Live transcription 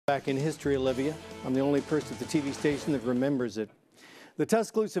Back in history, Olivia. I'm the only person at the TV station that remembers it. The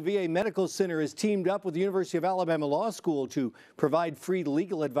Tuscaloosa VA Medical Center has teamed up with the University of Alabama Law School to provide free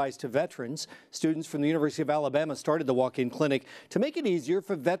legal advice to veterans. Students from the University of Alabama started the walk-in clinic to make it easier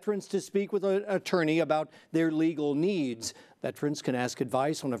for veterans to speak with an attorney about their legal needs. Veterans can ask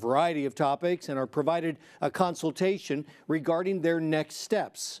advice on a variety of topics and are provided a consultation regarding their next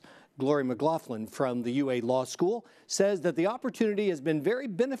steps. Gloria McLaughlin from the UA Law School says that the opportunity has been very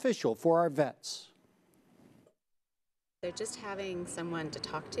beneficial for our vets. So just having someone to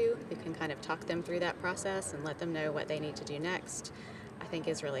talk to who can kind of talk them through that process and let them know what they need to do next, I think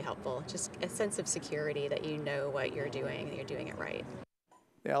is really helpful. Just a sense of security that you know what you're doing, that you're doing it right.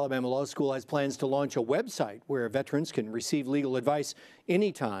 The Alabama Law School has plans to launch a website where veterans can receive legal advice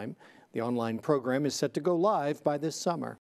anytime. The online program is set to go live by this summer.